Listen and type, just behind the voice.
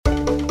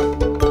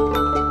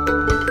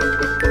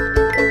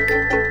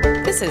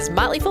This is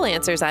Motley Fool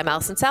Answers. I'm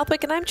Allison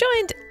Southwick, and I'm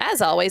joined,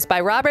 as always, by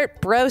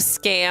Robert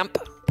Broskamp,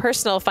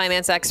 personal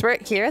finance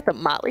expert here at the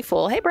Motley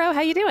Fool. Hey, bro,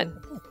 how you doing?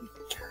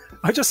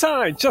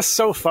 Just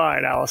so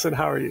fine, Allison.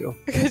 How are you?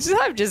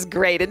 I'm just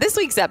great. In this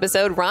week's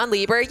episode, Ron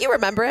Lieber, you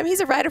remember him. He's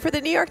a writer for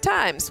the New York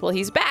Times. Well,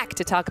 he's back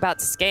to talk about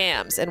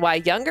scams and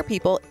why younger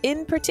people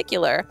in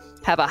particular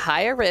have a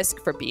higher risk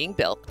for being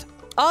bilked.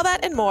 All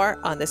that and more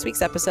on this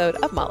week's episode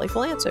of Motley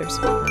Fool Answers.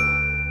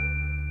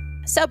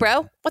 So,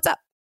 bro, what's up?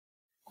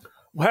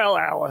 Well,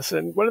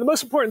 Allison, one of the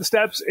most important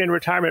steps in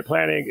retirement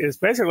planning is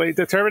basically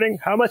determining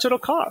how much it'll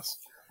cost.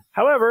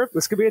 However,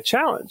 this could be a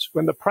challenge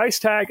when the price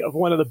tag of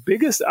one of the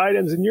biggest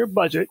items in your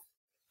budget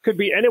could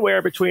be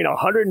anywhere between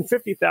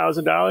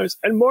 $150,000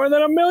 and more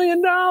than $1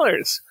 million.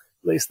 At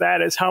least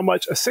that is how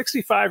much a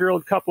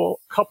 65-year-old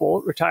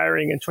couple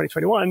retiring in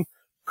 2021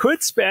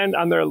 could spend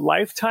on their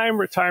lifetime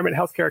retirement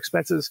healthcare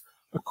expenses,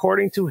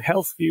 according to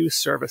HealthView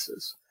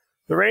Services.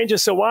 The range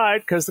is so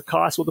wide because the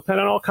cost will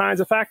depend on all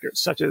kinds of factors,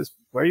 such as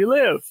where you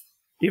live,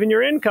 even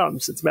your income,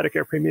 since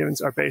Medicare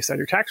premiums are based on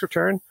your tax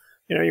return,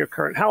 your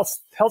current health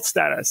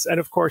status,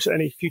 and of course,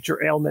 any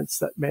future ailments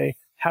that may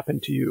happen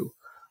to you.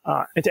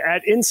 And to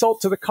add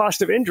insult to the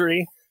cost of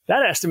injury,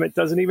 that estimate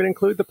doesn't even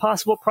include the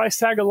possible price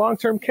tag of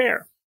long-term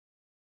care.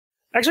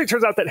 Actually, it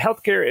turns out that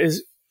healthcare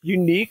is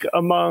unique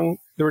among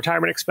the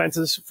retirement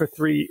expenses for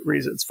three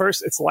reasons.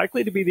 First, it's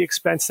likely to be the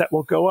expense that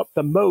will go up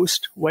the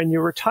most when you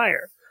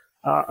retire,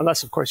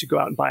 unless, of course, you go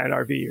out and buy an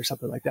RV or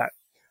something like that.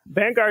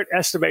 Vanguard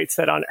estimates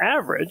that on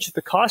average,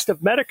 the cost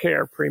of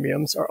Medicare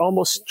premiums are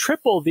almost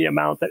triple the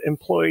amount that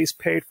employees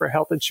paid for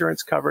health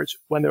insurance coverage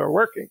when they were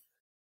working.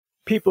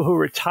 People who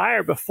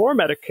retire before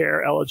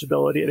Medicare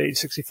eligibility at age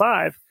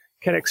 65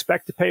 can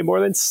expect to pay more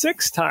than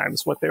 6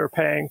 times what they were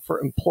paying for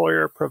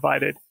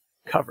employer-provided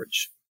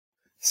coverage.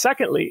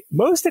 Secondly,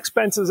 most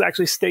expenses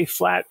actually stay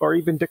flat or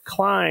even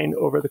decline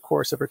over the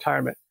course of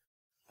retirement.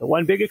 The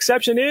one big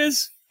exception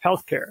is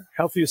healthcare.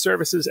 HealthView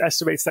Services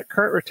estimates that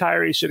current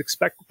retirees should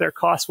expect that their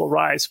costs will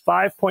rise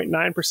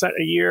 5.9%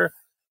 a year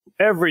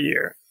every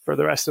year for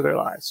the rest of their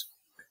lives.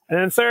 And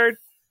then third,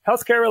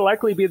 healthcare will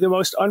likely be the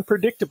most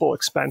unpredictable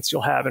expense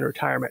you'll have in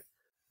retirement.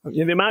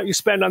 The amount you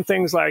spend on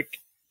things like,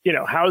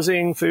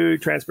 housing,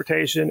 food,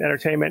 transportation,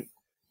 entertainment,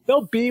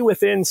 they'll be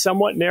within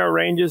somewhat narrow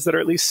ranges that are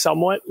at least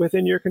somewhat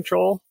within your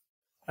control.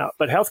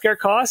 But healthcare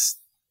costs,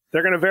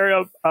 they're going to vary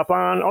up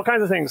on all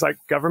kinds of things like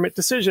government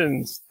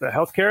decisions, the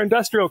healthcare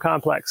industrial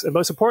complex, and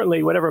most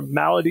importantly, whatever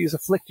maladies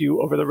afflict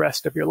you over the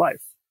rest of your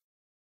life.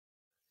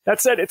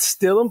 That said, it's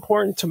still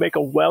important to make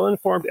a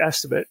well-informed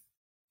estimate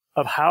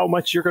of how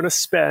much you're going to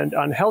spend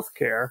on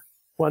healthcare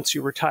once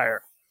you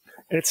retire.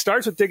 And it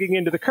starts with digging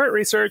into the current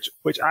research,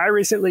 which I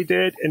recently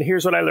did, and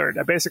here's what I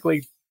learned. I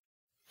basically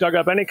dug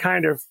up any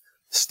kind of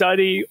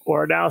study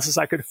or analysis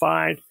I could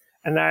find,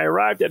 and I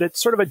arrived at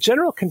sort of a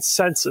general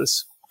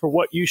consensus for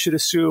what you should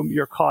assume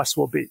your costs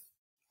will be.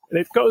 And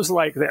it goes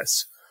like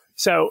this.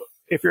 So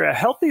if you're a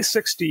healthy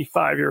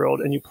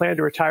 65-year-old and you plan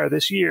to retire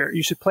this year,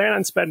 you should plan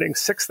on spending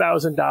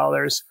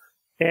 $6,000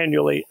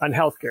 annually on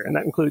healthcare. And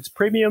that includes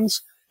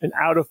premiums and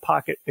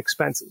out-of-pocket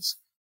expenses.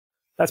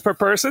 That's per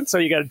person, so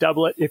you got to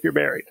double it if you're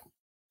married.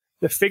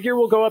 The figure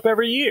will go up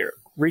every year,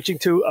 reaching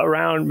to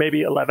around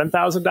maybe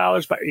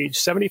 $11,000 by age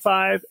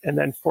 75 and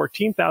then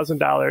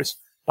 $14,000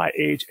 by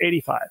age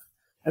 85.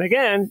 And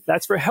again,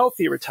 that's for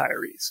healthy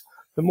retirees.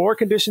 The more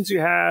conditions you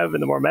have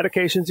and the more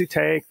medications you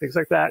take, things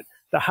like that,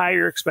 the higher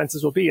your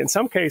expenses will be. In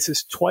some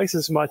cases, twice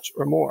as much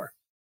or more.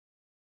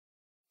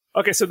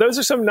 Okay, so those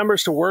are some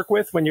numbers to work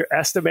with when you're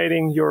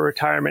estimating your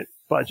retirement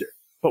budget.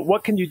 But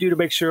what can you do to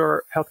make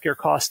sure healthcare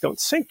costs don't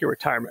sink your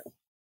retirement?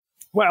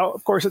 Well,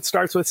 of course, it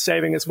starts with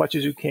saving as much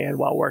as you can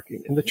while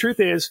working. And the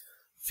truth is,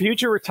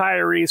 future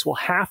retirees will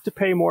have to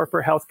pay more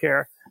for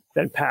healthcare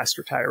than past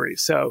retirees.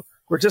 So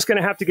we're just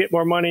going to have to get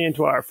more money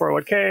into our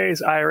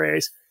 401ks,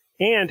 IRAs,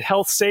 and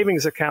health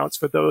savings accounts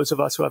for those of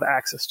us who have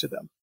access to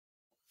them.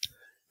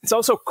 It's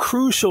also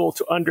crucial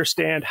to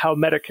understand how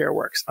Medicare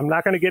works. I'm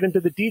not going to get into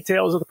the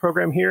details of the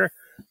program here,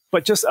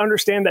 but just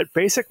understand that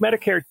basic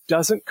Medicare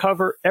doesn't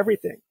cover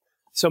everything.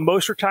 So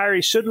most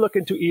retirees should look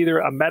into either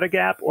a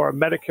Medigap or a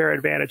Medicare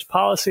Advantage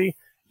policy.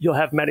 You'll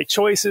have many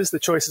choices. The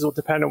choices will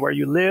depend on where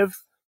you live.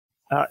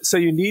 So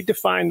you need to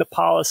find the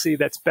policy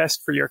that's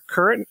best for your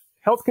current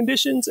health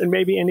conditions and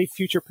maybe any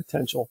future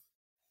potential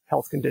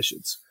health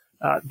conditions.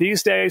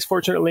 These days,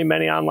 fortunately,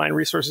 many online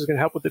resources can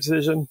help with the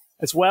decision,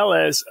 as well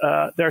as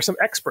there are some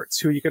experts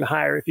who you can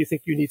hire if you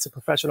think you need some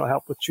professional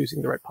help with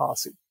choosing the right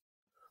policy.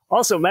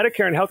 Also,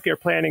 Medicare and healthcare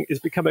planning is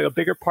becoming a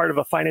bigger part of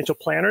a financial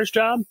planner's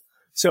job.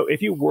 So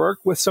if you work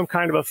with some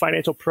kind of a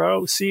financial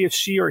pro, see if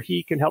she or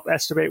he can help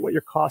estimate what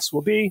your costs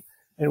will be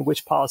and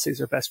which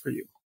policies are best for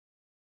you.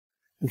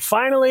 And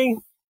finally,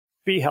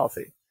 be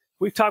healthy.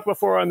 We've talked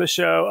before on the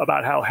show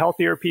about how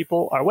healthier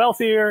people are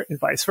wealthier and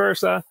vice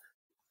versa.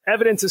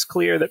 Evidence is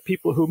clear that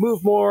people who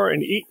move more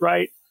and eat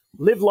right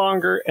live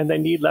longer and they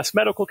need less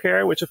medical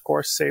care, which of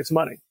course saves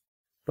money.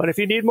 But if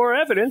you need more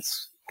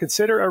evidence,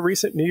 consider a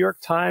recent New York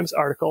Times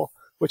article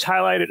which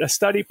highlighted a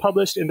study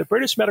published in the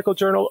British medical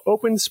journal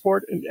Open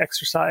Sport and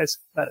Exercise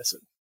Medicine.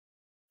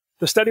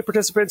 The study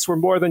participants were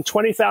more than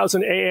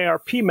 20,000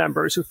 AARP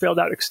members who filled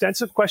out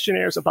extensive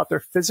questionnaires about their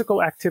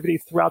physical activity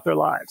throughout their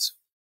lives.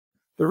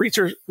 The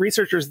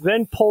researchers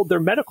then polled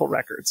their medical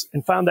records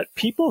and found that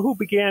people who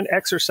began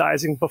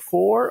exercising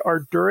before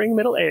or during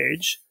middle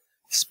age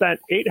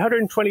spent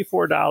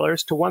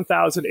 $824 to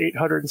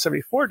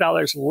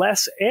 $1,874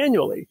 less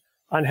annually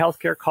on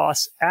healthcare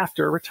costs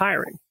after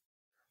retiring.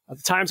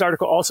 The Times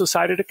article also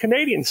cited a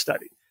Canadian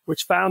study,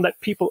 which found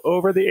that people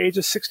over the age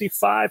of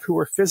 65 who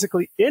were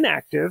physically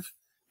inactive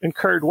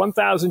incurred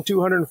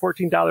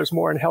 $1,214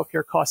 more in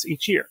healthcare costs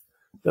each year.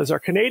 Those are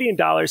Canadian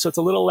dollars, so it's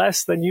a little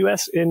less than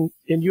US in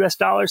US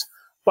dollars,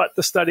 but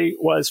the study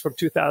was from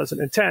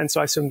 2010,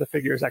 so I assume the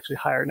figure is actually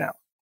higher now.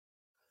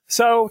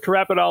 So, to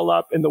wrap it all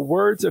up, in the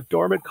words of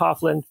Dorman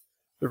Coughlin,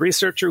 the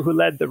researcher who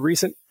led the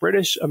recent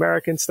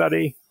British-American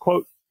study,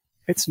 quote,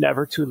 "It's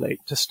never too late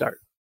to start."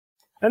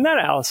 And that,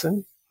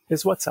 Allison,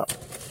 is what's up.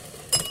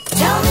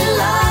 Tell me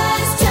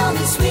lies, tell me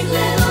sweet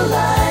little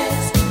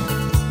lies.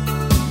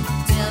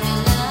 Tell me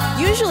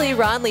lies. Usually,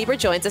 Ron Lieber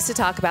joins us to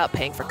talk about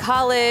paying for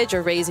college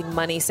or raising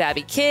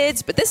money-savvy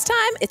kids, but this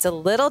time it's a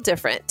little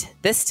different.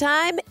 This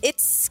time,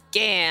 it's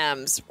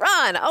scams.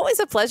 Ron, always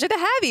a pleasure to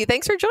have you.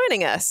 Thanks for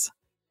joining us.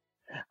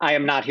 I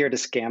am not here to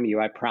scam you,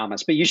 I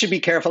promise. But you should be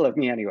careful of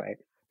me anyway.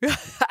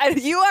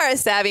 You are a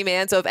savvy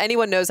man, so if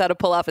anyone knows how to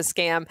pull off a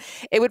scam,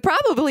 it would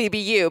probably be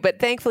you. But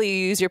thankfully,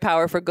 you use your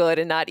power for good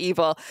and not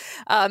evil.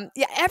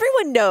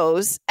 Everyone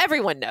knows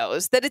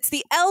that it's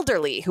the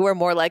elderly who are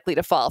more likely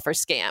to fall for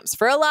scams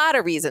for a lot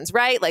of reasons,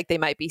 right? Like they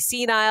might be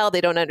senile, they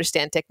don't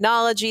understand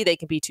technology, they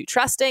can be too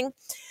trusting.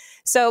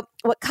 So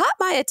what caught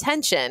my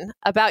attention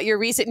about your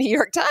recent New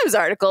York Times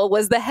article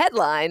was the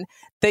headline,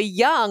 "The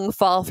young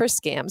fall for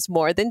scams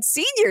more than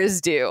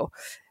seniors do."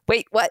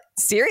 Wait, what?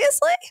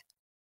 Seriously?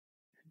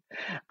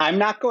 I'm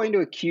not going to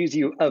accuse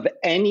you of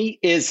any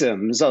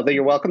isms, although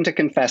you're welcome to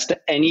confess to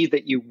any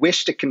that you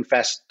wish to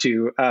confess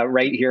to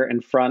right here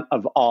in front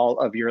of all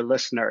of your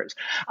listeners.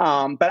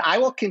 But I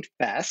will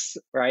confess,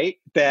 right,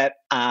 that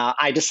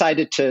I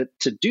decided to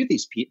do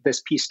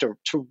this piece to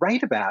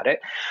write about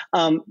it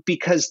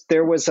because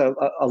there was a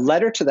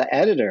letter to the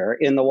editor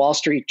in the Wall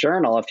Street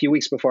Journal a few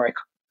weeks before I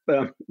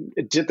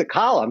did the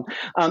column,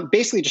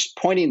 basically just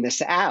pointing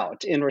this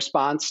out in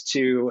response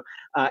to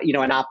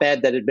an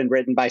op-ed that had been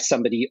written by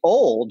somebody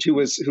old who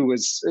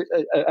was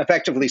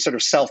effectively sort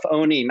of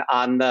self-owning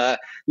on the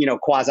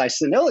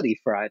quasi-senility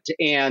front.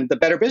 And the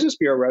Better Business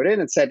Bureau wrote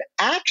in and said,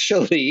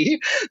 actually,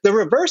 the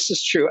reverse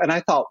is true. And I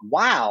thought,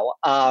 wow.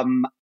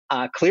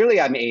 Clearly,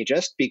 I'm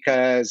ageist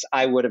because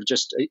I would have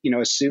just,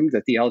 assumed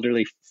that the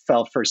elderly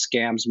fell for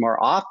scams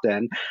more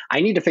often.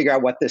 I need to figure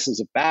out what this is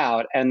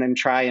about and then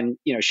try and,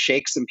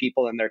 shake some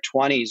people in their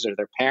 20s or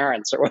their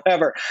parents or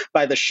whatever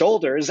by the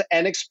shoulders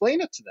and explain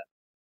it to them.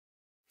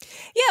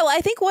 Yeah, well,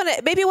 I think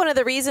one of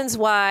the reasons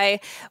why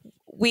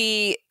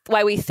we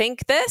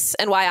think this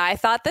and why I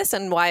thought this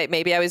and why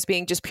maybe I was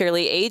being just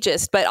purely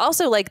ageist, but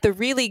also like the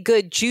really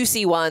good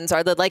juicy ones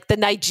are the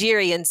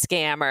Nigerian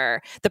scammer,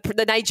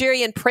 the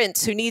Nigerian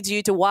prince who needs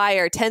you to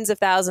wire tens of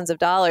thousands of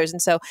dollars.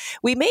 And so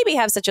we maybe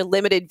have such a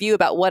limited view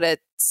about what a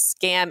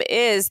scam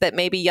is that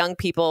maybe young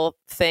people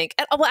think,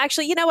 well,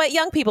 actually, you know what?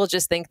 Young people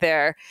just think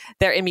they're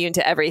immune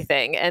to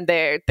everything and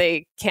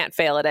they can't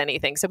fail at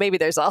anything. So maybe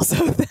there's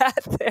also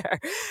that there.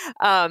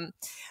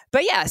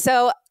 But yeah,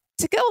 so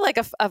to go like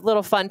a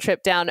little fun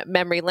trip down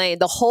memory lane,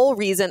 the whole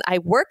reason I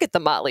work at the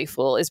Motley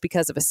Fool is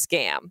because of a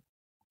scam.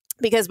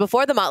 Because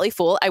before the Motley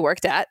Fool, I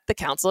worked at the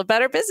Council of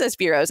Better Business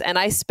Bureaus, and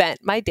I spent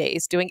my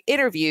days doing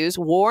interviews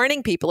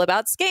warning people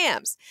about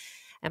scams.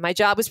 And my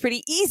job was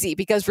pretty easy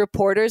because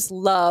reporters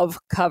love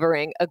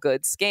covering a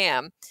good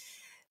scam.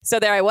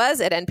 So there I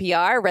was at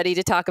NPR, ready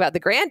to talk about the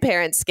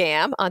grandparent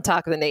scam on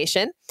Talk of the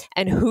Nation.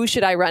 And who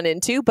should I run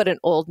into but an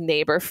old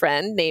neighbor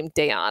friend named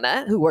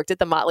Diana, who worked at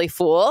the Motley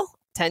Fool.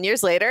 10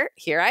 years later,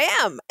 here I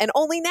am. And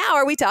only now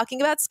are we talking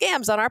about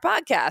scams on our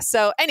podcast.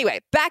 So anyway,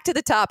 back to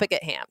the topic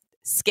at hand,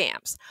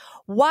 scams.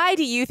 Why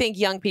do you think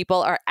young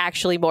people are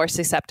actually more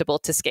susceptible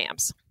to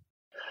scams?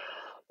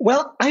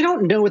 Well, I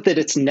don't know that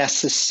it's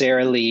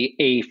necessarily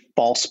a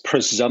false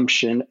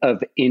presumption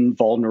of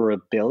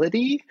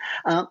invulnerability.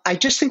 I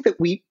just think that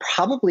we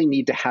probably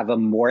need to have a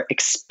more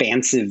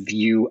expansive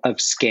view of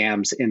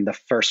scams in the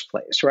first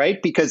place,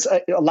 right? Because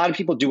a lot of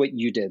people do what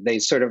you did. They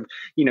sort of,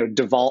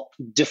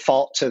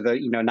 default to the,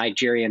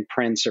 Nigerian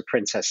prince or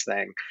princess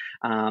thing,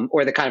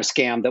 or the kind of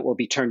scam that will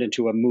be turned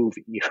into a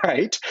movie,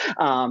 right?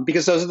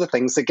 Because those are the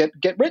things that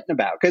get written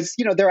about because,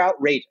 they're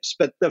outrageous.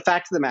 But the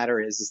fact of the matter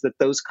is that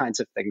those kinds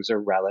of things are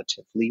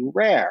relatively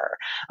rare.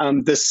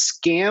 The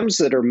scams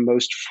that are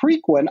most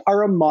frequent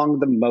are among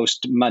the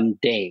most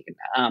mundane.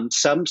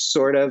 Some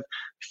sort of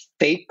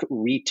fake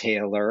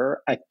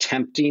retailer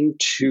attempting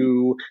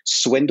to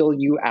swindle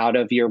you out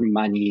of your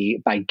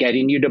money by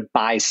getting you to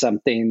buy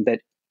something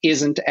that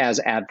isn't as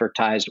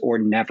advertised or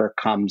never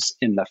comes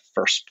in the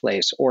first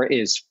place or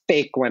is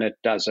fake when it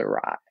does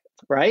arrive,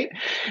 right?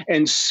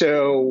 And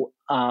so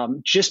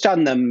just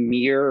on the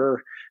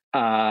mere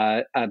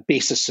a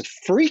basis of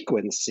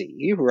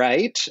frequency,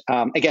 right?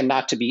 Again,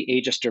 not to be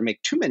ageist or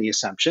make too many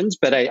assumptions,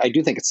 but I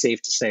do think it's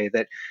safe to say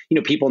that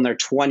people in their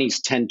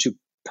 20s tend to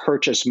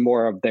purchase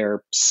more of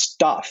their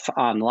stuff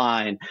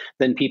online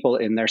than people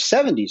in their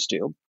 70s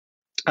do.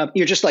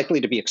 You're just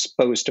likely to be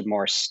exposed to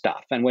more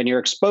stuff. And when you're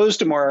exposed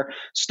to more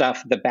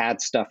stuff, the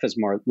bad stuff is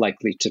more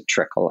likely to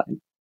trickle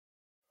in.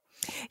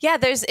 Yeah,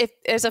 there's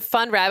a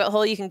fun rabbit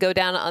hole you can go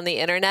down on the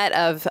internet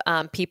of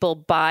people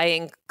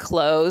buying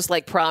clothes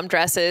like prom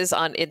dresses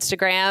on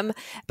Instagram,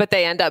 but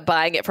they end up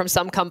buying it from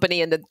some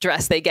company and the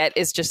dress they get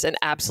is just an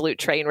absolute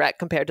train wreck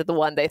compared to the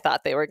one they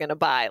thought they were going to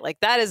buy. Like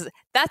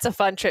that's a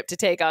fun trip to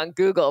take on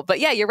Google. But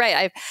yeah, you're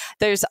right.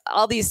 There's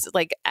all these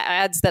like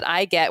ads that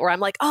I get where I'm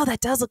like, oh,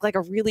 that does look like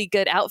a really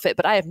good outfit,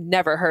 but I have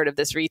never heard of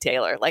this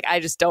retailer. Like I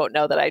just don't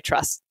know that I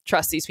trust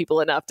these people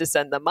enough to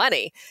send them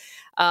money.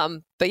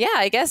 But yeah,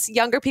 I guess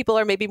younger people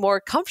are maybe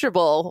more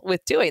comfortable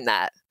with doing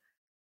that.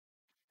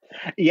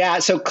 Yeah,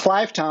 so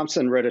Clive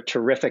Thompson wrote a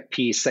terrific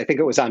piece, I think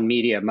it was on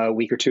Medium a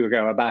week or two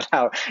ago, about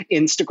how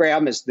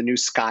Instagram is the new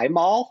Sky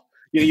Mall.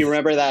 You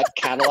remember that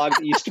catalog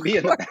that used to be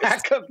in the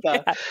back of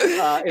the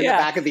the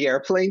back of the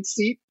airplane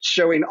seat,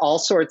 showing all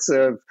sorts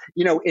of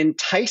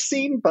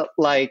enticing, but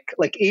like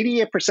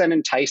 88%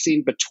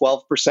 enticing, but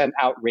 12%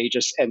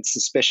 outrageous and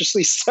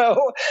suspiciously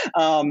so.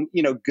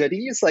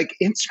 Goodies. Like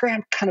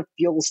Instagram kind of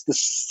feels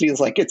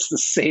like it's the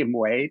same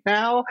way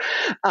now,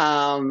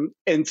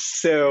 and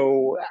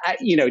so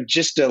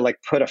just to like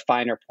put a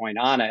finer point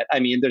on it, I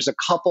mean, there's a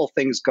couple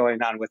things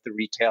going on with the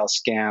retail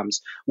scams.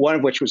 One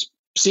of which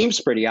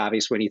seems pretty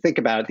obvious when you think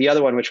about it. The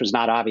other one, which was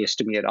not obvious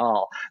to me at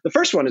all. The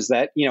first one is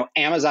that,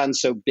 Amazon's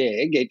so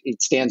big,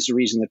 it stands to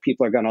reason that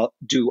people are going to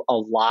do a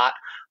lot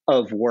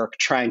of work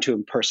trying to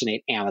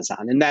impersonate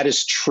Amazon. And that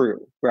is true,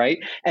 right?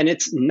 And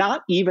it's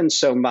not even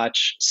so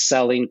much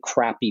selling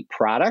crappy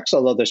products,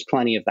 although there's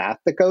plenty of that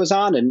goes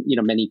on. And,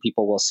 many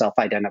people will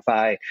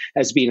self-identify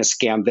as being a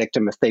scam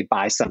victim if they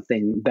buy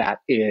something that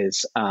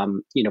is,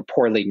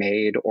 poorly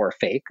made or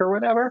fake or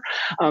whatever.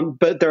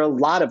 But there are a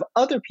lot of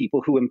other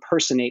people who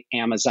impersonate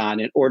Amazon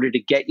in order to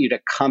get you to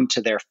come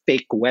to their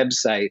fake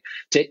website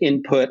to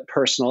input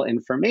personal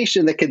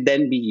information that could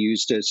then be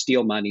used to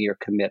steal money or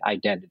commit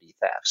identity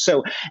theft.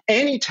 So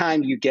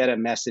anytime you get a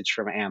message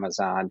from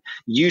Amazon,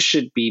 you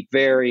should be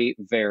very,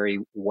 very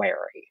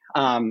wary.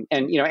 And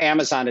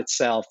Amazon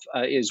itself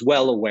is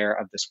well aware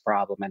of this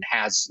problem and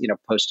has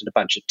posted a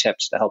bunch of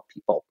tips to help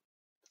people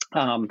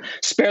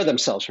spare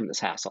themselves from this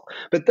hassle.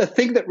 But the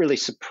thing that really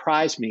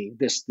surprised me,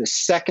 this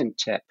second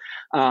tip,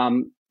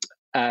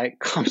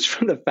 comes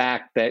from the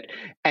fact that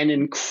an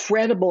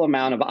incredible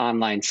amount of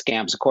online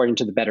scams, according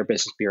to the Better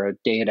Business Bureau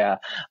data,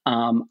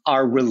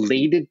 are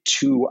related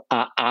to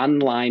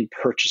online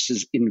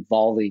purchases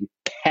involving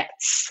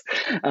pets.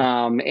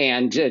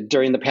 And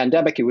during the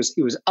pandemic, it was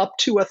up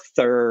to a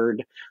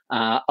third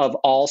of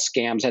all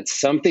scams had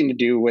something to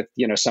do with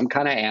some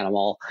kind of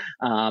animal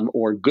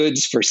or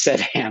goods for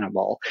said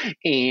animal.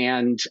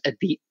 And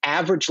the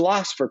average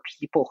loss for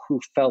people who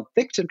fell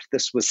victim to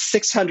this was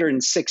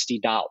 $660,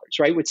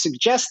 right? Which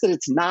suggests that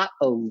it's not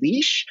a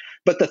leash,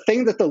 but the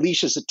thing that the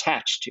leash is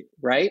attached to,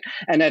 right?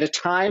 And at a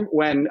time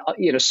when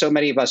so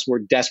many of us were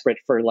desperate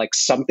for like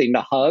something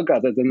to hug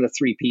other than the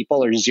 3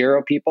 people or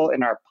 0 people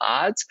in our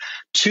pods,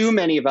 too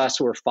many of us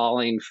were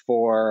falling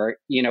for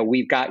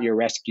we've got your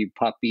rescue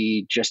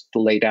puppy, just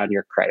lay down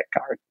your credit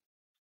card.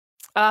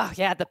 Oh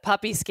yeah, the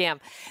puppy scam.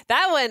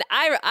 That one,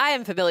 I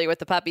am familiar with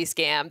the puppy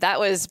scam. That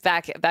was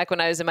back when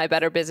I was in my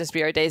Better Business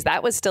Bureau days.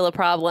 That was still a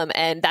problem,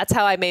 and that's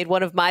how I made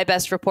one of my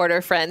best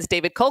reporter friends,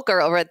 David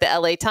Kolker, over at the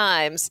LA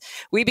Times.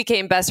 We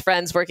became best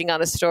friends working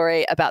on a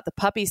story about the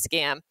puppy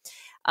scam.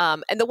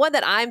 And the one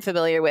that I'm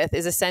familiar with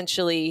is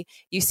essentially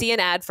you see an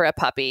ad for a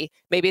puppy.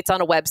 Maybe it's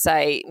on a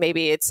website,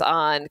 maybe it's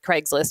on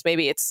Craigslist,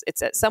 maybe it's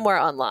somewhere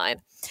online,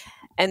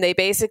 and they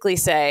basically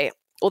say,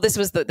 well, this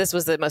was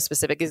the most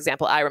specific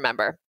example I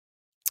remember.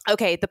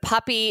 Okay, the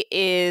puppy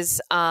is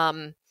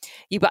the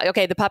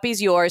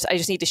puppy's yours. I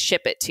just need to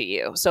ship it to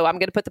you. So I'm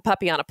going to put the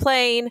puppy on a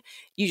plane.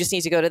 You just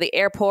need to go to the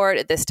airport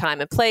at this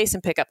time and place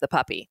and pick up the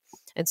puppy.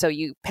 And so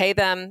you pay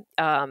them,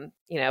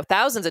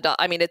 thousands of dollars.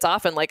 I mean, it's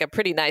often like a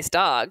pretty nice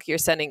dog.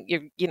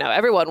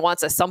 Everyone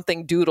wants a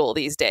something doodle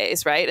these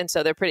days, right? And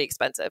so they're pretty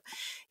expensive.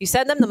 You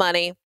send them the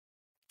money.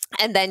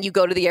 And then you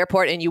go to the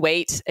airport and you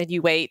wait,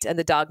 and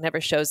the dog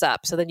never shows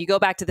up. So then you go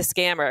back to the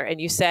scammer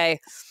and you say,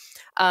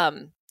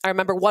 I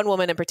remember one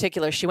woman in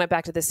particular, she went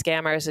back to the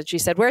scammers and she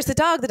said, "Where's the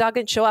dog? The dog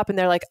didn't show up." And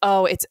they're like,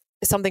 "Oh, it's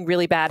something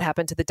really bad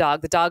happened to the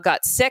dog. The dog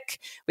got sick.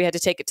 We had to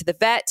take it to the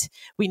vet.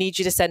 We need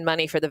you to send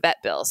money for the vet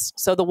bills."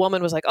 So the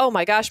woman was like, "Oh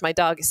my gosh, my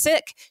dog is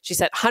sick." She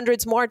sent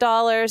hundreds more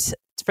dollars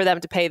for them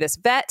to pay this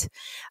vet.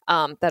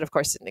 That of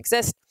course didn't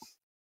exist.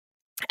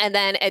 And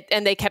then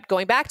they kept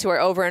going back to her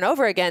over and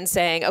over again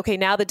saying, "Okay,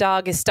 now the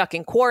dog is stuck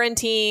in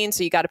quarantine.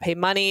 So you got to pay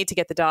money to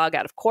get the dog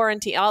out of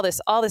quarantine," all this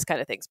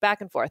kind of things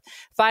back and forth.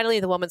 Finally,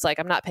 the woman's like,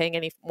 "I'm not paying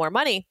any more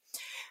money."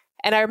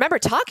 And I remember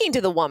talking to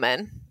the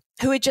woman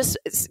who had just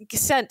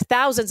sent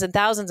thousands and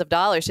thousands of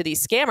dollars to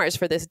these scammers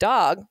for this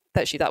dog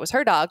that she thought was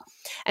her dog.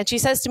 And she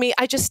says to me,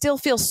 I just still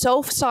feel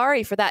so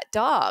sorry for that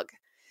dog.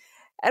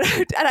 And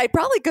I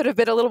probably could have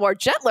been a little more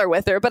gentler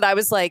with her, but I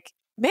was like,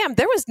 ma'am,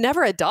 there was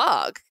never a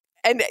dog.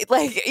 And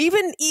like,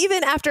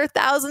 even after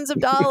thousands of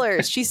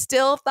dollars, she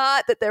still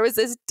thought that there was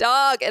this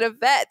dog at a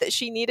vet that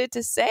she needed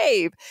to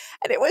save.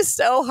 And it was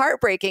so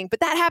heartbreaking. But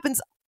that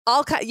happens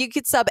you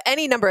could sub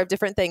any number of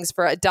different things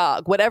for a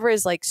dog. Whatever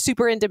is like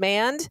super in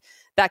demand,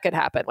 that could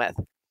happen with.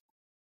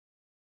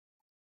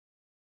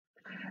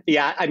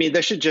 Yeah, I mean,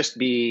 there should just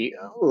be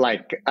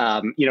like,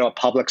 a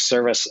public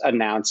service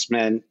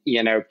announcement,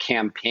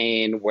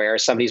 campaign where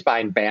somebody's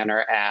buying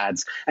banner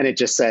ads and it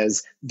just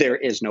says, there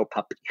is no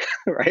puppy,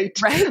 right?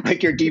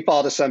 Like your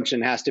default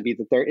assumption has to be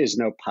that there is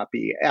no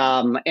puppy.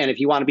 And if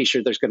you want to be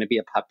sure there's going to be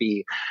a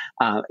puppy,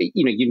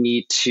 you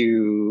need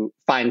to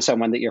find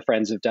someone that your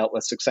friends have dealt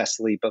with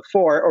successfully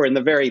before, or in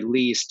the very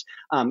least,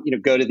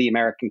 go to the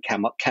American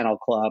Kennel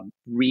Club,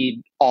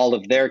 read all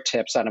of their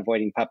tips on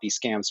avoiding puppy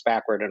scams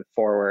backward and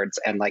forwards.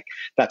 And like,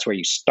 that's where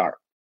you start.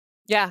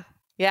 Yeah.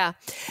 Yeah.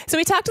 So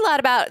we talked a lot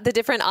about the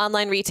different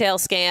online retail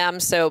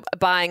scams. So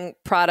buying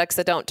products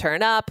that don't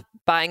turn up,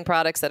 buying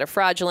products that are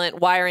fraudulent,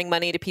 wiring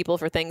money to people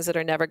for things that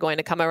are never going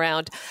to come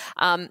around.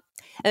 And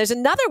there's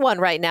another one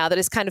right now that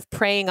is kind of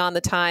preying on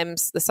our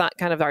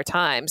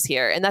times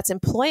here, and that's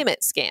employment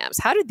scams.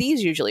 How do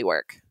these usually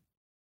work?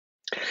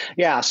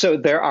 Yeah, so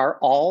there are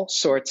all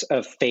sorts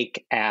of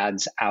fake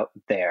ads out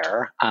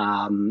there,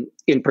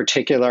 in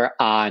particular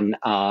on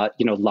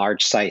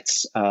large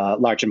sites,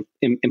 large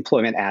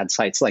employment ad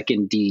sites like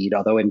Indeed.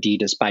 Although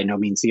Indeed is by no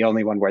means the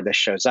only one where this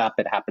shows up.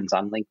 It happens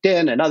on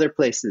LinkedIn and other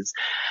places.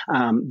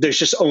 There's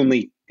just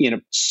only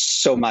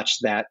so much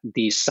that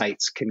these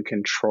sites can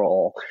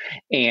control,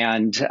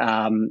 and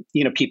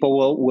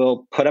people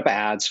will put up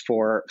ads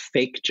for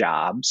fake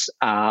jobs.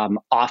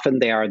 Often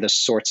they are the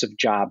sorts of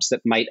jobs that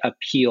might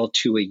appeal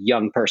to a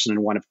young person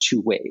in one of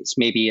two ways.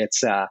 Maybe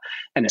it's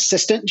an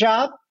assistant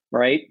job,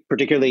 right?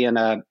 Particularly in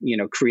a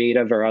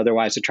creative or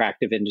otherwise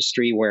attractive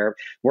industry where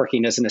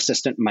working as an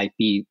assistant might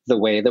be the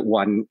way that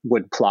one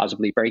would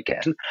plausibly break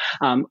in,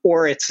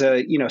 or it's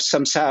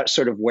some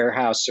sort of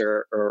warehouse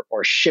or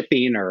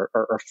shipping or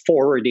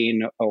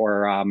forwarding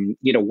or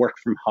work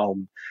from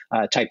home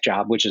type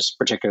job, which is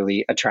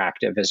particularly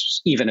attractive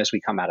even as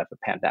we come out of a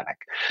pandemic.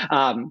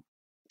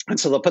 And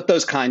so they'll put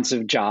those kinds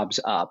of jobs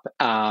up.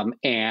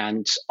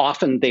 And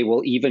often they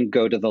will even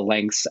go to the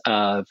lengths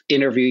of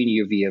interviewing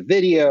you via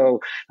video,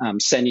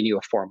 sending you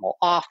a formal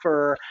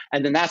offer.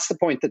 And then that's the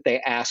point that they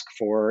ask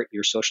for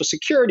your social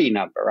security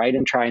number, right?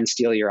 And try and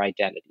steal your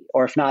identity.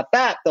 Or if not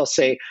that, they'll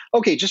say,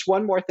 okay, just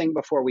one more thing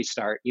before we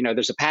start.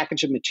 There's a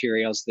package of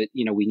materials that,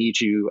 we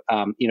need you,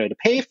 to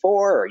pay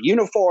for, or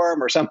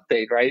uniform or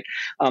something, right?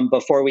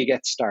 Before we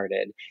get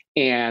started.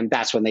 And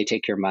that's when they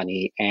take your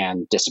money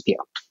and disappear.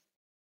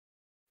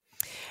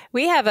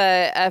 We have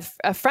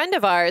a friend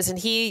of ours, and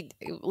he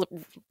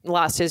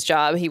lost his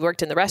job. He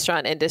worked in the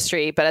restaurant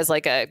industry, but as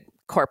like a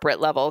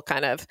corporate level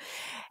kind of.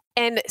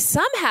 And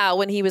somehow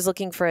when he was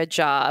looking for a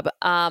job,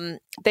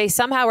 they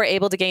somehow were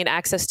able to gain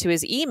access to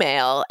his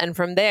email. And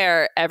from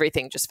there,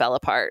 everything just fell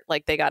apart.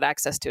 Like they got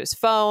access to his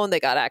phone.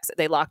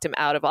 They locked him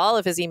out of all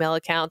of his email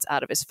accounts,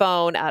 out of his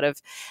phone, out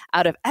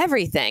of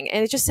everything.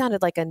 And it just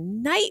sounded like a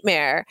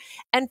nightmare.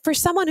 And for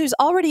someone who's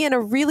already in a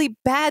really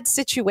bad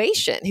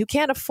situation, who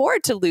can't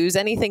afford to lose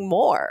anything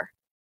more.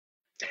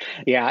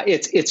 Yeah,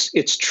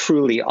 it's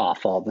truly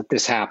awful that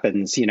this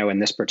happens, in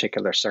this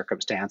particular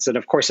circumstance. And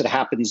of course, it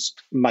happens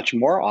much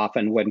more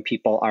often when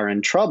people are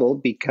in trouble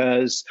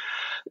because,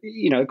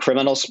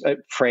 criminals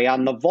prey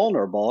on the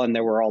vulnerable. And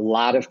there were a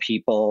lot of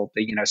people,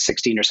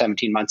 16 or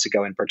 17 months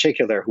ago in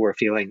particular, who were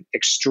feeling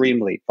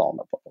extremely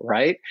vulnerable,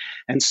 right?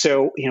 And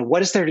so,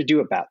 what is there to do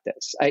about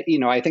this?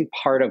 I think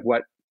part of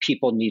what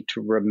people need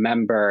to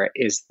remember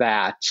is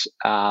that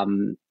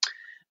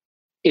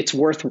it's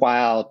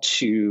worthwhile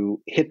to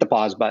hit the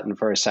pause button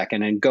for a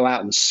second and go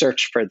out and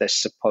search for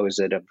this supposed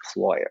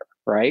employer,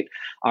 right?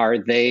 Are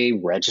they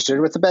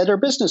registered with the Better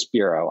Business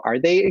Bureau? Are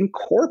they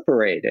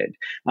incorporated?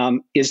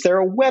 Is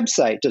there a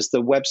website? Does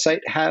the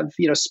website have,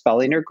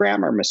 spelling or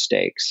grammar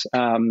mistakes?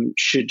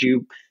 Should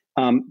you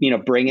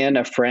bring in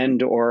a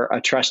friend or a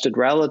trusted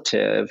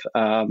relative,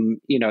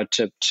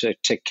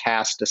 to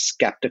cast a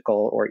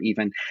skeptical or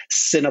even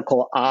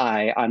cynical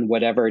eye on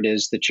whatever it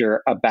is that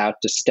you're about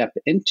to step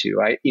into.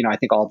 I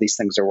think all these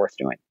things are worth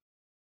doing.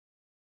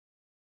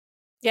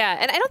 Yeah.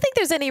 And I don't think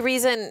there's any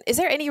reason. Is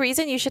there any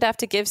reason you should have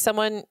to give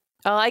someone,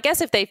 I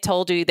guess if they've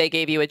told you they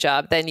gave you a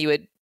job, then you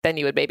would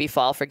maybe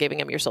fall for giving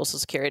them your social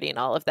security and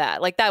all of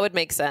that. Like that would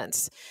make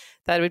sense.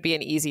 That would be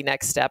an easy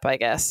next step, I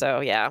guess. So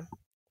yeah,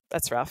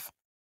 that's rough.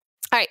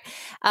 All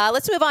right,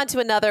 let's move on to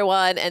another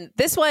one, and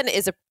this one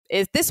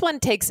this one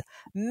takes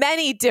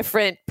many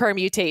different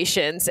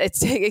permutations.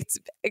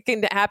 It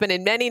can happen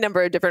in many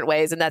number of different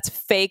ways, and that's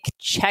fake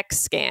check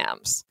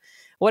scams.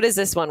 What is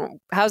this one?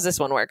 How does this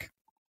one work?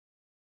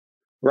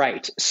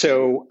 Right.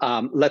 So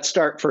let's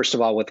start, first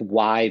of all, with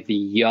why the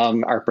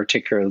young are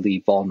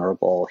particularly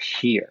vulnerable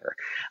here.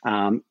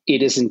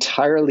 It is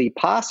entirely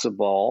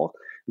possible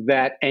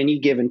that any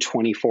given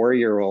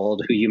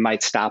 24-year-old who you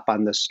might stop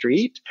on the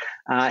street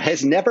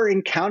has never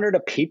encountered a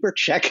paper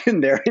check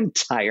in their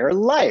entire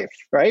life,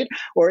 right?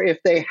 Or if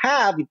they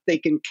have, they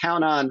can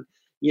count on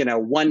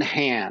one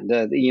hand,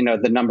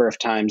 the number of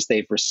times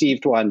they've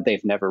received one.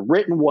 They've never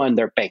written one.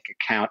 Their bank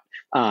account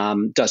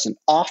doesn't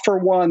offer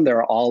one. There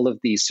are all of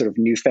these sort of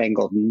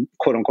newfangled,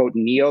 quote unquote,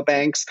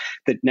 neobanks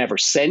that never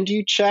send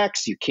you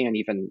checks. You can't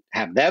even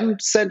have them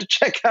send a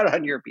check out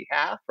on your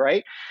behalf,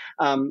 right?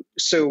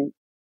 So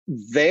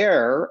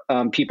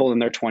people in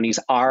their 20s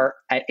are,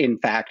 in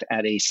fact,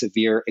 at a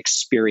severe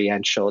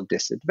experiential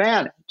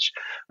disadvantage,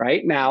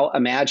 right? Now,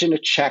 imagine a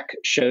check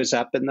shows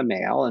up in the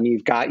mail and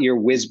you've got your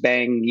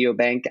WizBang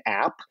Neobank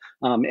app,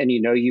 and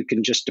you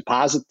can just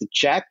deposit the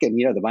check and,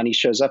 the money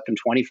shows up in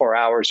 24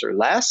 hours or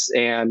less.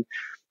 And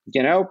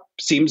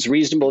seems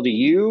reasonable to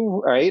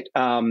you, right?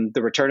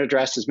 The return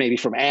address is maybe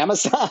from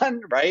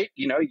Amazon, right?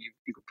 You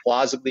could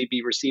plausibly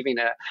be receiving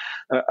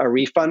a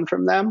refund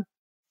from them.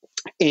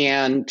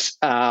 And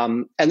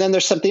then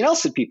there's something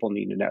else that people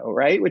need to know,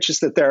 right? Which is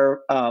that there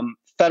are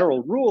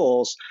federal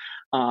rules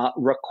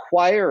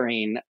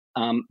requiring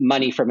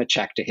money from a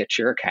check to hit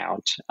your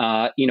account,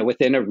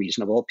 within a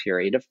reasonable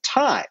period of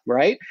time,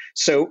 right?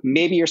 So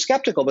maybe you're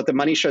skeptical, but the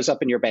money shows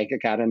up in your bank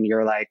account and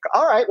you're like,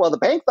 all right, well, the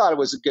bank thought it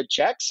was a good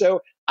check,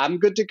 so I'm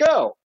good to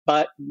go.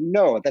 But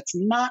no, that's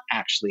not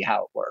actually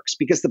how it works,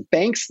 because the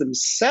banks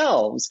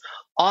themselves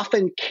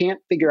often can't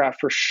figure out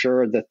for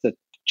sure that the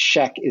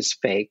check is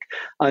fake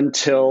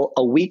until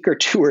a week or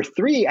 2 or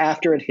 3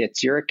 after it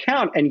hits your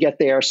account. And yet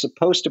they are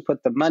supposed to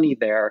put the money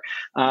there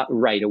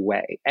right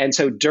away. And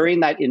so during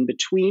that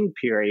in-between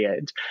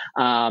period,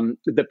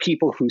 the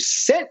people who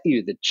sent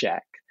you the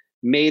check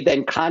may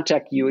then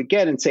contact you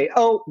again and say,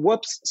 oh,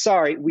 whoops,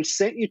 sorry, we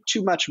sent you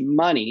too much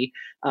money.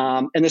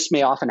 And this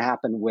may often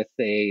happen with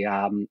a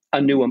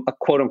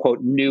quote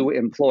unquote new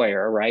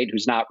employer, right?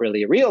 Who's not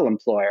really a real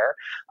employer,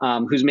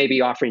 who's maybe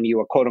offering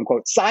you a quote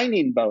unquote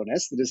signing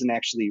bonus that isn't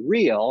actually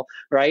real,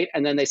 right?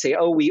 And then they say,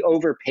 oh, we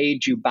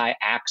overpaid you by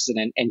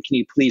accident. And can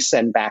you please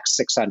send back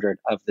 $600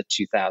 of the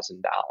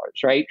 $2,000,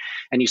 right?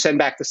 And you send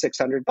back the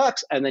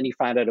 $600, and then you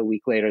find out a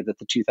week later that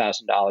the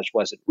 $2,000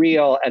 wasn't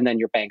real. And then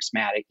your bank's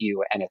mad at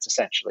you and it's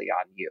essentially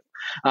on you.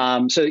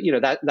 So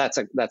that's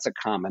a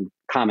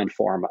common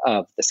form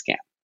of the scam.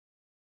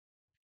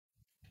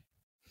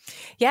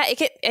 Yeah,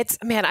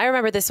 man, I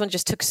remember this one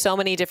just took so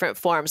many different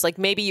forms. Like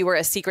maybe you were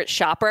a secret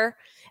shopper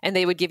and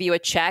they would give you a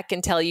check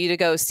and tell you to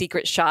go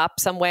secret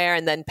shop somewhere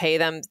and then pay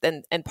them.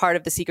 And part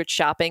of the secret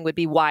shopping would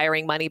be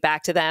wiring money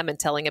back to them and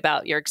telling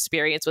about your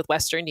experience with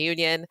Western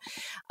Union.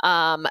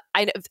 I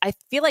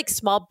feel like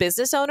small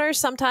business owners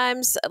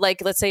sometimes,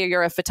 like let's say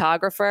you're a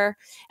photographer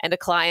and a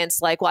client's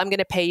like, well, I'm going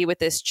to pay you with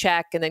this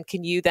check. And then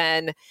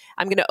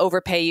I'm going to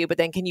overpay you, but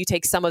then can you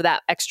take some of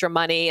that extra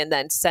money and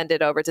then send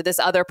it over to this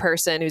other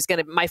person who's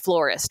my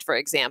florist, for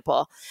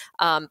example.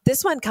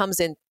 This one comes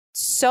in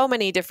so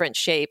many different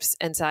shapes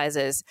and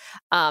sizes.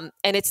 And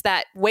it's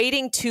that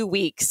waiting 2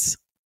 weeks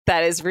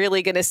that is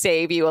really going to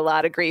save you a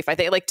lot of grief. I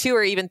think like 2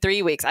 or even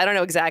 3 weeks. I don't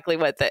know exactly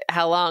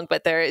how long,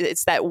 but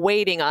it's that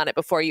waiting on it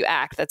before you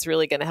act that's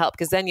really going to help,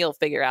 because then you'll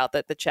figure out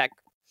that the check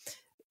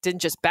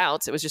didn't just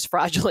bounce. It was just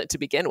fraudulent to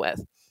begin with.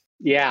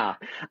 Yeah.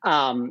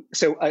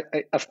 So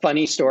a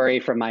funny story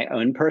from my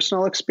own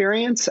personal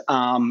experience.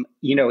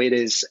 It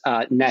is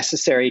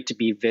necessary to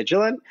be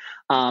vigilant.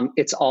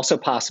 It's also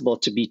possible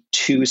to be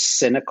too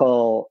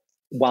cynical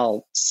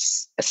while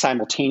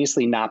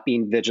simultaneously not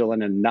being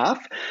vigilant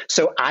enough.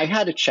 So I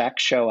had a check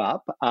show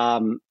up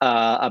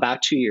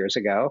about 2 years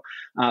ago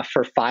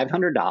for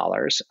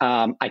 $500.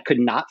 I could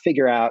not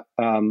figure out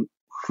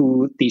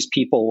who these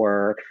people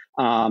were,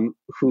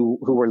 who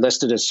were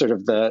listed as sort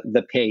of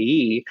the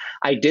payee.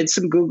 I did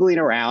some Googling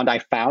around. I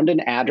found an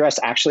address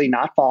actually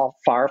not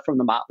far from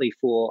the Motley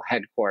Fool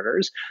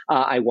headquarters.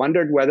 I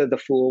wondered whether the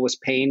Fool was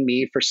paying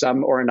me for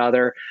some or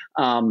another,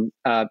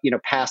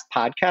 past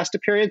podcast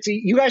appearance.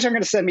 You guys aren't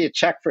going to send me a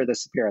check for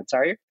this appearance,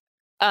 are you?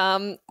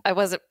 I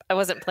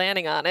wasn't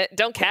planning on it.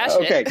 Don't cash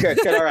it. Okay,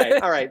 good.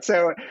 All right.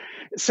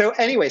 So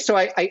anyway,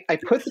 I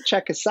put the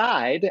check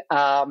aside.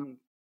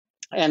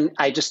 And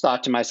I just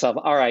thought to myself,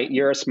 all right,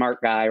 you're a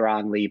smart guy,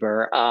 Ron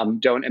Lieber.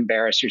 Don't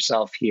embarrass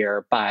yourself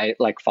here by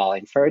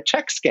falling for a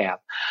check scam.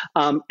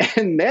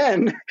 And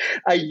then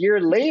a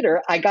year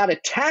later, I got a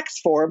tax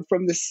form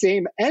from the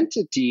same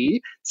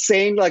entity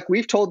saying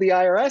we've told the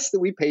IRS that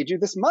we paid you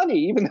this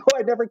money, even though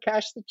I never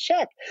cashed the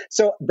check.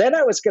 So then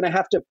I was going to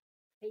have to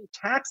pay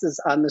taxes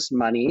on this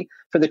money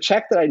for the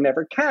check that I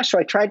never cashed. So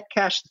I tried to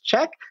cash the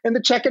check and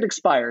the check had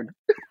expired.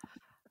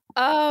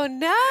 Oh,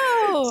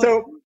 no.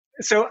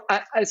 So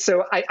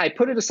I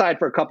put it aside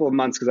for a couple of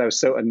months because I was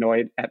so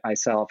annoyed at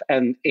myself.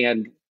 And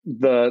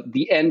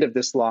the end of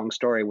this long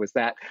story was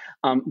that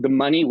the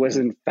money was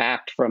in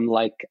fact from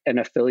like an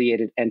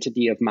affiliated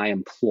entity of my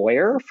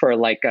employer for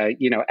like a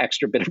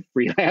extra bit of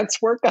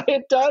freelance work I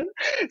had done.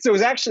 So it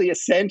was actually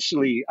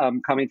essentially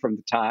coming from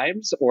the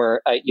Times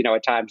or a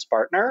Times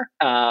partner,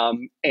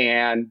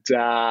 and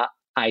I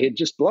had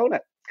just blown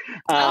it.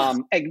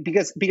 And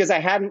because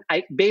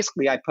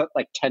I put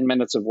like 10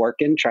 minutes of work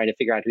in trying to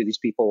figure out who these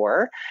people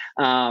were.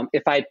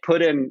 If I'd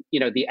put in,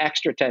 the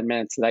extra 10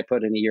 minutes that I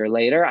put in a year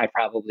later, I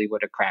probably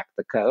would have cracked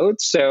the code.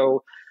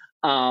 So,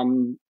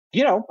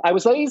 I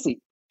was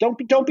lazy.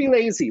 Don't be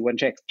lazy when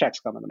checks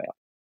come in the mail,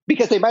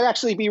 because they might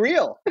actually be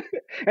real.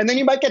 And then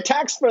you might get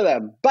taxed for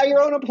them by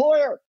your own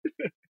employer.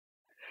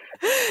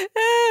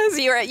 So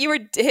you were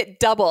hit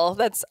double.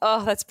 That's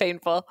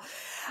painful.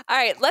 All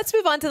right, let's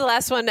move on to the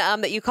last one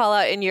that you call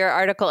out in your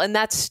article, and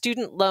that's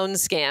student loan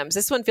scams.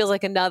 This one feels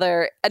like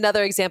another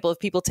example of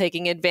people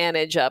taking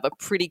advantage of a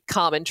pretty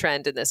common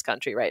trend in this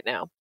country right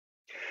now.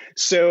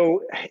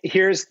 So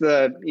here's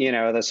the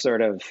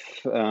sort of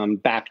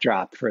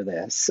backdrop for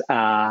this.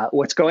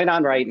 What's going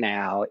on right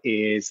now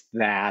is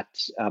that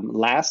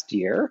last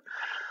year,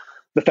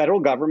 the federal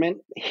government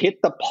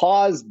hit the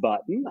pause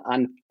button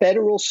on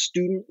federal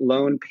student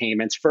loan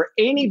payments for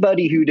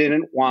anybody who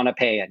didn't want to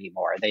pay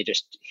anymore. They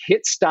just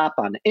hit stop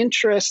on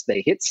interest.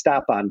 They hit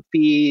stop on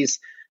fees.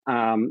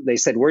 They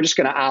said, we're just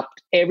going to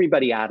opt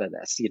everybody out of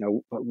this,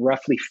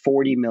 roughly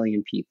 40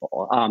 million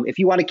people. If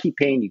you want to keep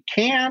paying, you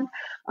can,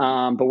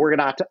 but we're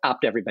going to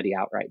opt everybody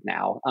out right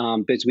now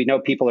because we know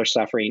people are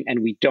suffering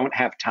and we don't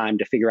have time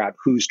to figure out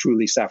who's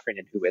truly suffering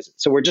and who isn't.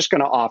 So we're just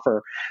going to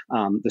offer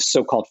the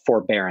so-called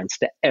forbearance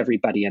to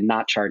everybody and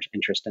not charge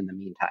interest in the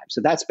meantime. So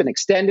that's been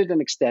extended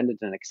and extended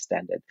and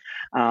extended.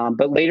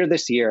 But later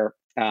this year,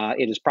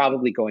 it is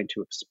probably going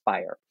to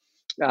expire.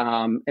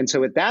 And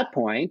so at that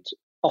point,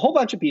 a whole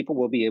bunch of people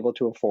will be able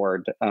to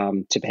afford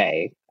to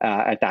pay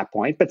at that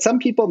point, but some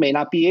people may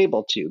not be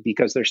able to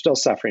because they're still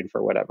suffering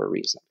for whatever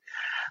reason.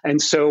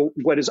 And so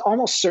what is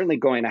almost certainly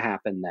going to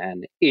happen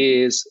then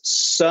is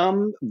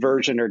some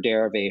version or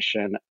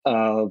derivation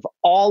of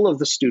all of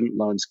the student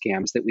loan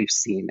scams that we've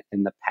seen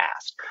in the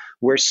past,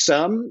 where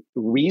some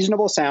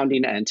reasonable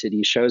sounding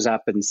entity shows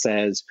up and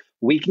says,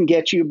 we can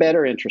get you a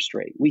better interest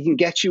rate. We can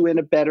get you in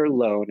a better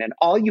loan. And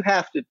all you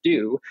have to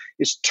do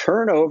is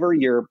turn over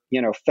your,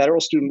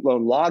 federal student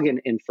loan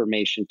login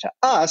information to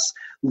us.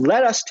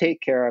 Let us take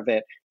care of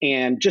it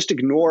and just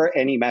ignore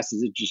any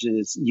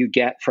messages you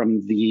get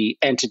from the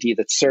entity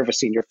that's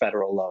servicing your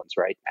federal loans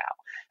right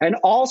now. And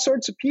all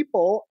sorts of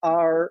people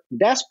are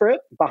desperate,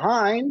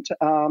 behind,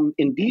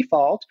 in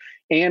default,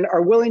 and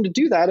are willing to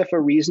do that if a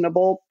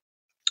reasonable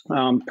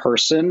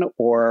person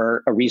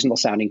or a reasonable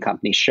sounding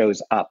company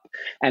shows up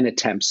and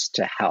attempts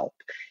to help.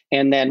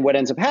 And then what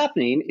ends up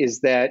happening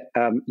is that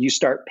you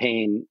start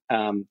paying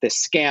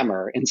this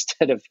scammer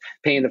instead of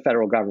paying the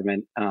federal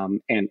government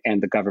and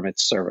the government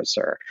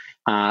servicer,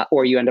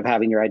 or you end up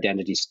having your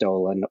identity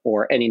stolen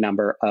or any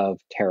number of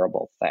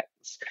terrible things.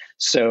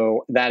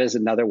 So that is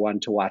another one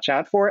to watch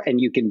out for. And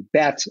you can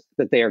bet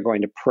that they are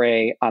going to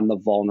prey on the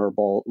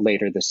vulnerable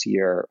later this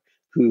year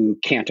who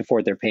can't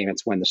afford their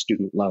payments when the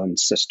student loan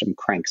system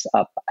cranks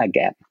up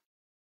again.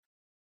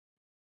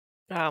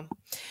 Wow.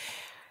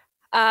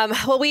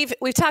 Well, we've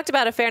talked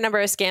about a fair number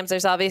of scams.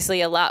 There's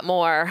obviously a lot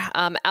more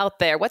out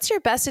there. What's your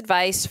best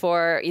advice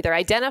for either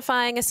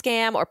identifying a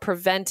scam or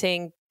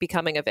preventing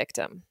becoming a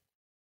victim?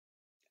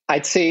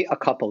 I'd say a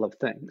couple of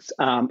things.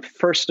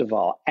 First of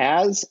all,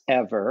 as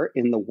ever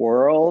in the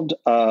world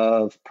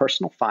of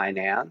personal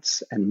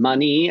finance and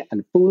money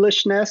and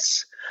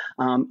foolishness,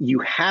 you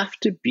have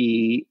to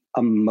be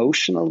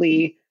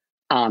emotionally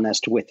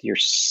honest with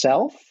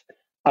yourself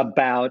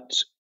about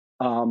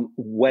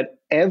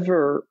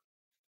whatever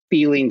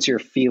feelings you're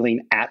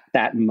feeling at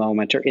that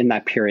moment or in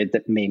that period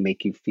that may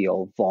make you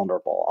feel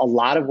vulnerable. A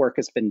lot of work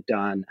has been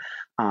done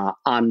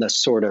on the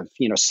sort of,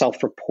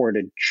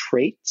 self-reported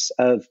traits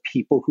of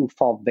people who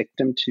fall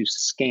victim to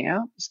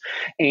scams.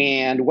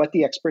 And what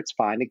the experts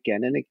find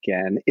again and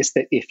again is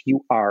that if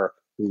you are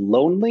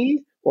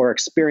lonely or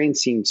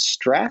experiencing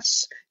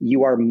stress,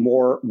 you are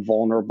more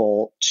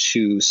vulnerable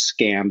to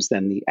scams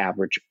than the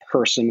average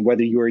person,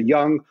 whether you are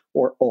young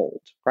or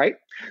old, right?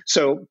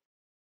 So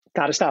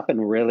got to stop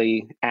and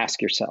really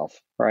ask yourself,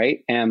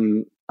 right?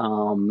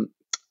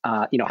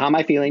 How am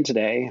I feeling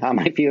today? How am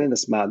I feeling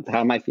this month?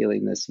 How am I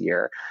feeling this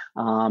year?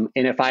 And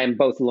if I am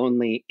both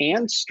lonely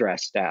and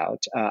stressed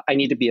out, I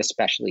need to be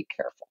especially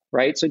careful,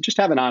 right? So just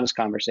have an honest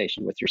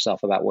conversation with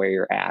yourself about where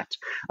you're at,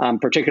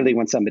 particularly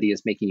when somebody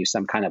is making you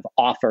some kind of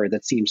offer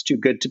that seems too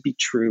good to be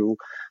true,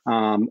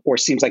 or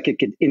seems like it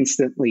could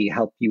instantly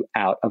help you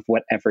out of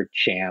whatever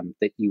jam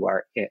that you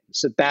are in.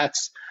 So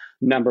that's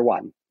number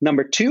one.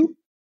 Number two,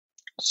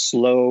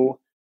 slow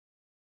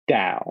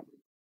down.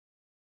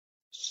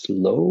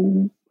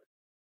 Slow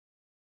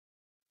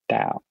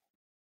down.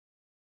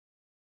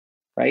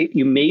 right?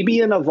 You may be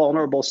in a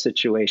vulnerable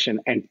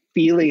situation and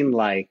feeling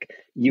like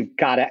you've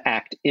got to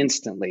act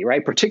instantly,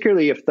 right?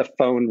 Particularly if the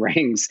phone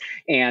rings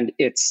and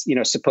it's,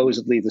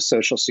 supposedly the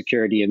Social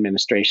Security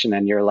Administration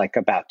and you're like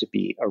about to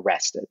be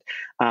arrested.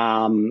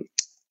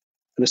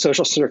 The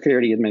Social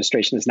Security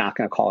Administration is not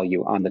going to call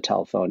you on the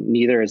telephone.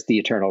 Neither is the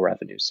Internal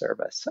Revenue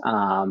Service.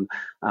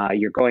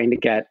 You're going to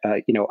get,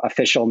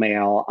 official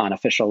mail on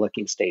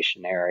official-looking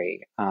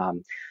stationery.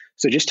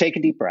 So just take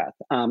a deep breath.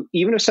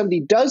 Even if somebody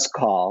does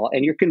call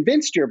and you're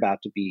convinced you're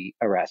about to be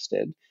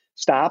arrested,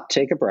 stop,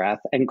 take a breath,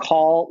 and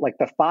call like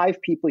the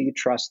 5 people you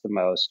trust the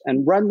most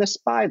and run this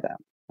by them,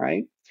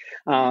 right?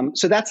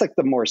 So that's like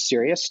the more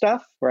serious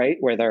stuff, right?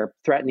 Where they're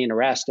threatening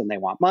arrest and they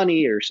want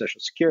money or social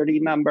security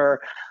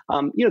number.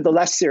 The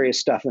less serious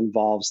stuff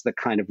involves the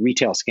kind of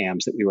retail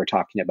scams that we were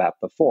talking about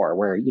before,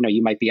 where,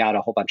 you might be out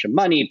a whole bunch of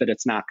money, but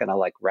it's not going to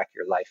like wreck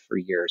your life for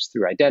years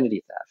through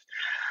identity theft.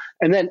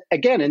 And then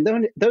again, in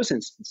those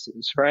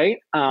instances, right?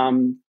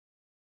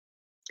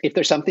 If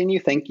there's something you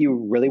think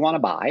you really want to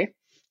buy,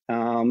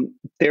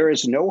 there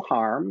is no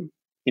harm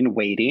in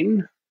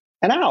waiting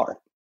an hour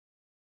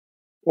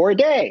or a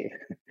day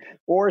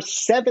or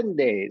 7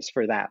 days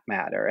for that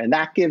matter. And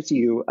that gives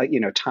you,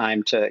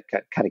 time to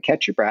kind of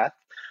catch your breath,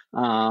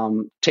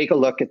 take a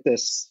look at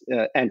this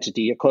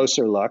entity, a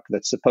closer look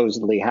that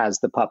supposedly has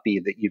the puppy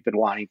that you've been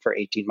wanting for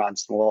 18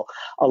 months and will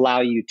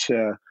allow you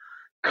to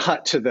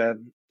cut to the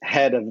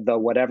head of the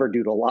whatever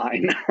doodle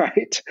line,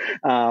 right?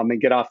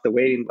 And get off the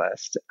waiting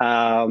list.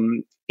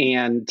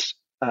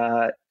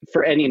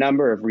 For any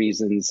number of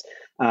reasons,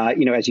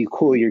 as you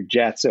cool your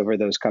jets over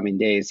those coming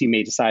days, you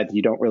may decide that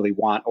you don't really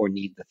want or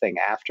need the thing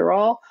after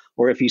all.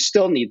 Or if you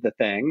still need the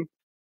thing,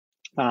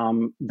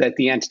 that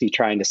the entity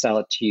trying to sell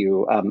it to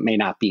you may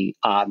not be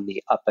on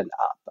the up and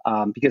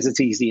up because it's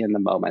easy in the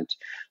moment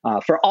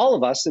for all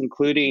of us,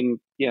 including,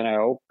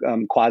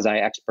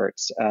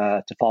 quasi-experts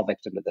to fall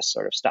victim to this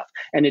sort of stuff.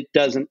 And it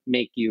doesn't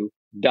make you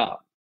dumb,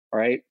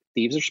 right?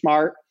 Thieves are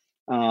smart.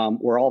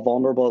 We're all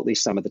vulnerable at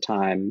least some of the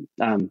time.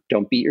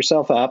 Don't beat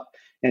yourself up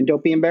and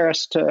don't be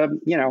embarrassed to,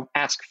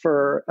 ask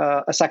for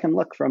a second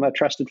look from a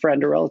trusted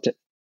friend or relative.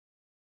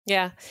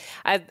 Yeah,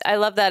 I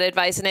love that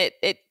advice. And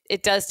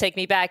it does take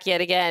me back yet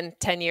again,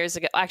 10 years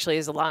ago. Actually,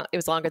 it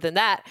was longer than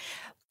that,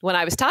 when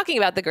I was talking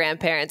about the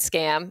grandparent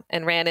scam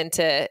and ran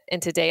into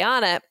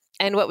Dayana.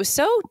 And what was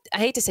so, I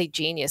hate to say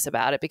genius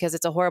about it because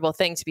it's a horrible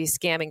thing to be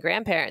scamming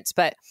grandparents,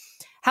 but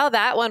how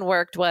that one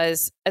worked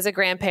was, as a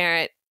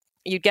grandparent,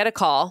 you'd get a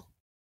call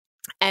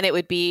and it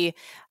would be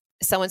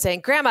someone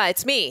saying, "Grandma,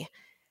 it's me."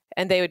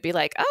 And they would be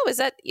like, "Oh, is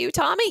that you,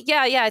 Tommy?"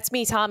 Yeah, it's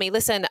me, Tommy.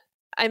 Listen,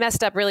 I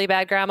messed up really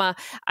bad, Grandma.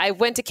 I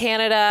went to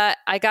Canada.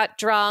 I got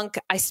drunk.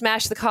 I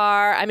smashed the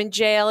car. I'm in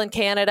jail in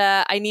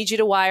Canada. I need you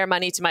to wire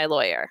money to my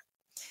lawyer.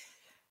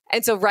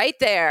 And so right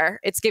there,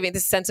 it's giving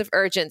this sense of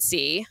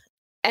urgency.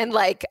 And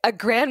like a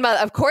grandmother,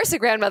 of course, a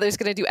grandmother is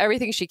going to do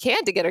everything she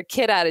can to get her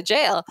kid out of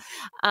jail.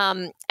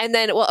 And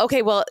then,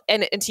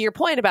 and to your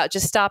point about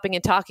just stopping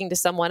and talking to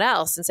someone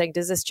else and saying,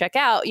 "Does this check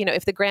out?"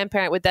 If the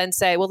grandparent would then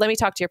say, "Well, let me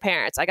talk to your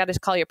parents. I got to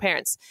call your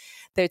parents."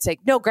 They would say,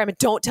 "No, Grandma,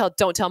 don't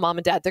tell Mom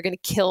and Dad. They're going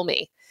to kill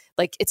me.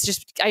 Like, it's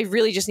just, I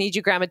really just need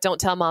you, Grandma. Don't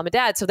tell Mom and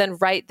Dad." So then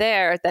right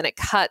there, then it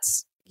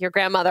cuts your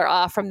grandmother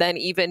off from then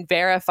even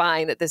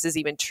verifying that this is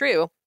even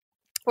true.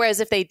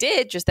 Whereas if they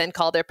did just then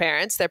call their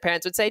parents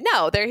would say,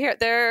 "No, they're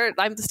here.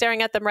 I'm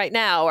staring at them right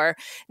now," or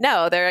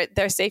 "No,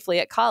 they're safely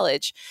at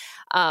college."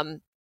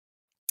 And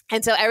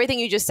so everything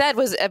you just said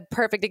was a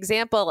perfect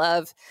example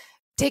of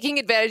taking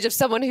advantage of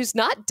someone who's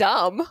not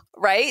dumb,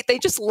 right? They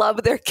just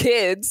love their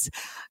kids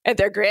and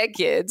their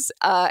grandkids,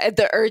 and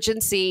the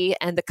urgency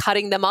and the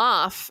cutting them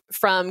off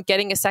from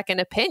getting a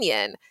second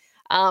opinion.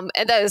 And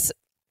that is,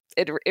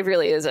 it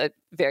really is a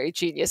very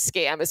genius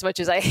scam. As much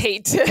as I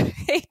hate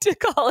to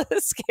call it a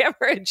scam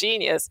or a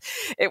genius,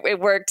 it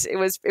worked. It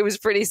was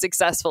pretty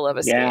successful of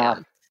a scam. Yeah.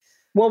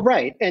 Well,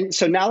 right. And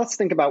so now let's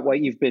think about what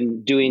you've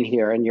been doing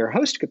here in your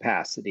host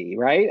capacity,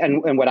 right?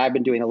 And what I've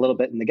been doing a little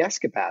bit in the guest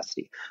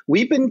capacity.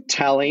 We've been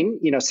telling,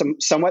 some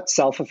somewhat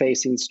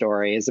self-effacing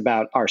stories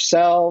about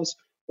ourselves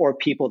or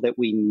people that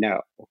we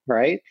know,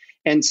 right?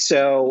 And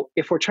so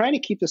if we're trying to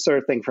keep this sort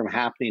of thing from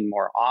happening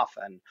more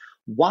often,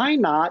 why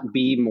not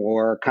be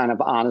more kind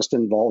of honest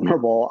and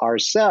vulnerable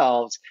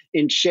ourselves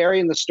in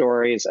sharing the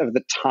stories of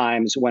the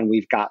times when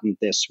we've gotten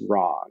this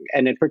wrong?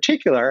 And in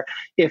particular,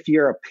 if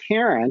you're a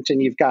parent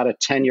and you've got a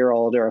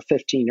 10-year-old or a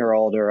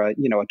 15-year-old or a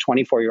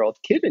 24-year-old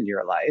kid in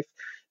your life,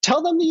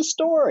 tell them these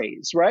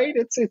stories, right?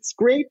 It's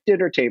great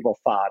dinner table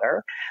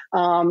fodder.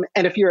 And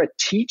if you're a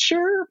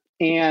teacher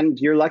and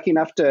you're lucky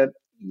enough to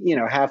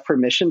have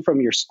permission from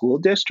your school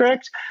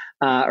district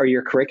or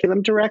your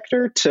curriculum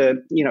director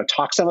to,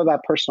 talk some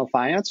about personal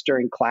finance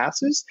during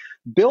classes,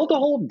 build a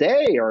whole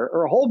day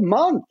or a whole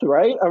month,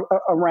 right,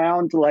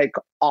 around like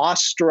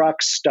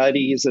awestruck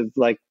studies of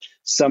like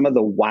some of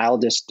the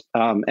wildest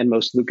and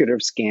most lucrative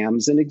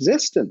scams in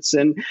existence.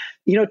 And,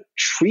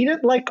 treat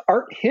it like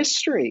art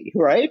history,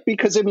 right?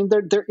 Because,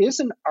 there is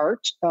an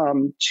art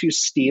to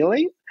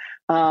stealing.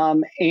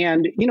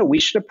 And, we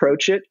should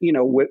approach it,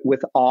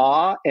 with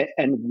awe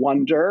and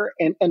wonder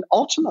and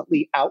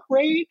ultimately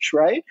outrage,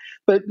 right?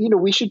 But,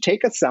 we should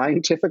take a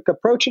scientific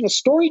approach and a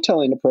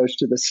storytelling approach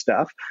to this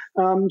stuff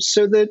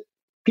so that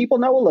people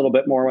know a little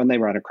bit more when they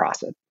run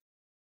across it.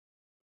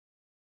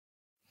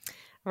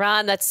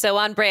 Ron, that's so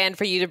on brand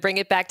for you to bring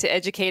it back to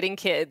educating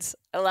kids.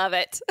 I love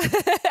it.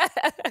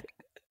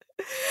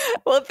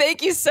 Well,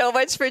 thank you so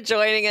much for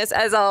joining us.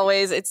 As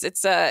always,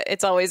 it's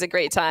always a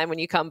great time when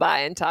you come by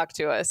and talk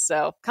to us.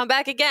 So come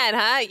back again,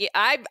 huh?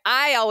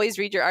 I always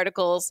read your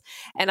articles,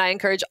 and I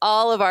encourage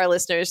all of our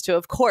listeners to,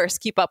 of course,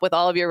 keep up with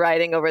all of your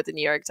writing over at the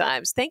New York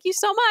Times. Thank you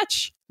so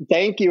much.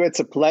 Thank you. It's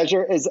a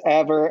pleasure as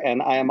ever,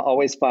 and I am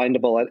always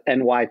findable at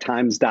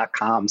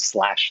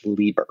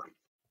nytimes.com/Lieber.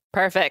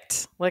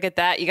 Perfect. Look at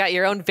that. You got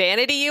your own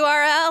vanity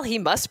URL. He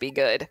must be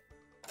good.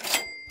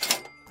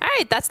 All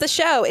right, that's the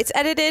show. It's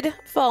edited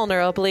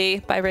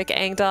vulnerably by Rick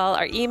Engdahl.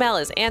 Our email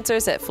is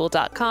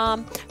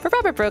answers@fool.com. For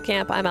Robert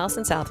Brokamp, I'm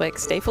Allison Southwick.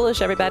 Stay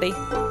foolish, everybody.